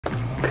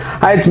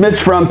Hi, it's Mitch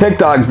from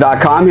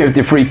PickDawgz.com here with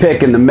your free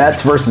pick in the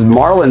Mets versus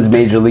Marlins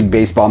Major League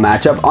Baseball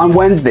matchup on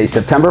Wednesday,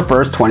 September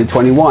 1st,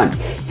 2021.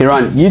 Here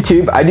on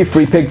YouTube, I do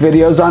free pick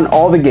videos on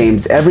all the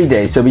games every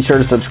day, so be sure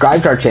to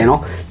subscribe to our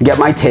channel and get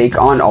my take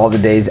on all the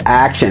day's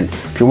action.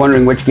 If you're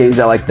wondering which games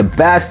I like the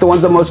best, the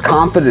ones I'm most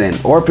confident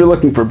in, or if you're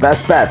looking for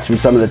best bets from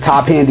some of the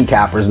top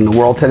handicappers in the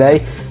world today,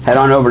 head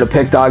on over to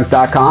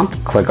PickDawgz.com,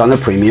 click on the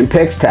Premium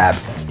Picks tab.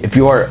 If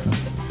you're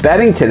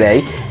betting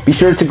today, be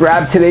sure to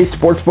grab today's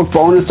sportsbook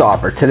bonus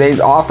offer.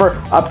 Today's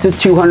offer, up to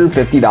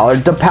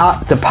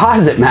 $250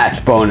 deposit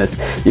match bonus.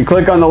 You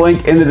click on the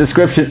link in the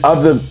description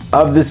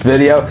of this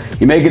video,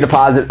 you make a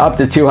deposit up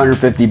to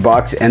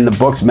 $250 and the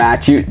books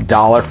match you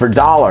dollar for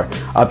dollar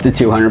up to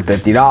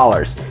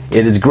 $250.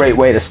 It is a great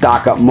way to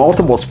stock up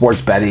multiple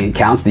sports betting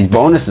accounts. These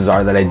bonuses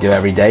are that I do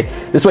every day.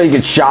 This way you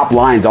can shop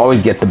lines,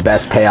 always get the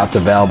best payouts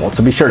available.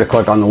 So be sure to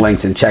click on the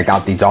links and check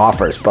out these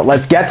offers. But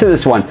let's get to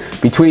this one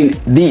between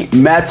the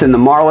Mets and the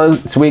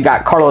Marlins. So we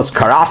got Carlos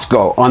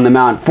Carrasco on the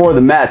mound for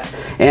the Mets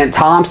and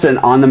Thompson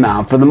on the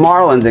mound for the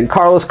Marlins. And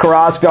Carlos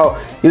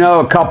Carrasco, you know,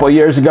 a couple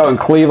years ago in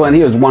Cleveland,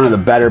 he was one of the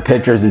better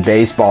pitchers in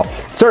baseball.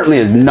 Certainly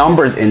his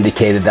numbers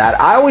indicated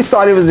that. I always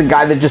thought he was a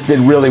guy that just did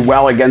really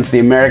well against the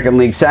American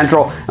League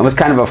Central and was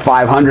kind of a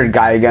 500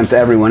 guy against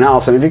everyone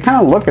else. And if you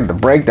kind of look at the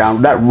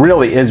breakdown, that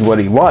really is what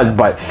he was.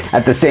 But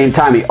at the same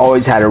time, he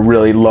always had a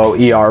really low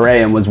ERA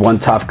and was one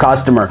tough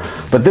customer.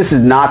 But this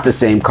is not the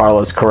same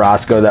Carlos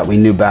Carrasco that we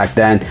knew back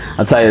then.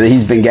 I'll tell you that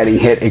he's been getting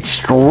hit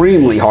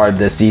extremely hard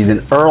this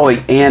season,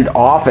 early and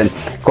often.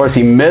 Of course,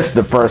 he missed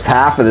the first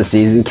half of the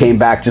season, came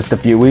back just a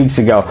few weeks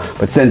ago,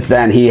 but since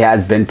then he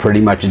has been pretty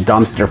much a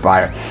dumpster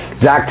fire.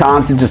 Zach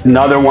Thompson, just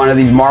another one of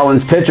these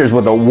Marlins pitchers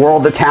with a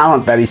world of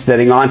talent that he's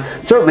sitting on.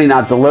 Certainly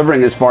not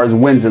delivering as far as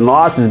wins and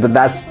losses, but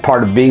that's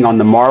part of being on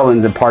the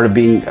Marlins and part of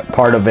being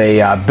part of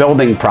a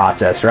building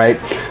process, right?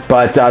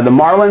 But the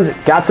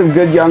Marlins got some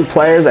good young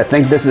players. I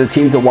think this is a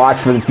team to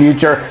watch for the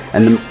future.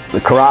 And the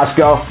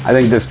Carrasco, I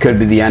think this could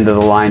be the end of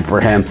the line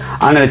for him.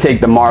 I'm going to take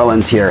the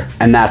Marlins here,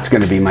 and that's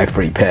going to be my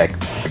free pick.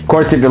 Of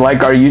course, if you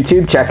like our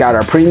YouTube, check out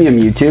our premium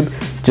YouTube.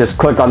 Just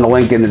click on the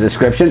link in the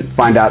description,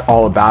 find out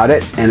all about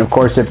it. And of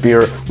course, if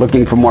you're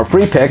looking for more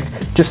free picks,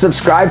 just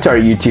subscribe to our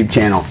YouTube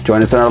channel.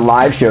 Join us on our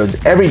live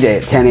shows every day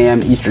at 10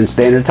 a.m. Eastern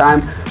Standard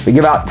Time. We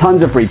give out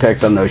tons of free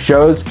picks on those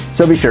shows,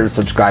 so be sure to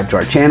subscribe to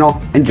our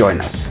channel and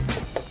join us.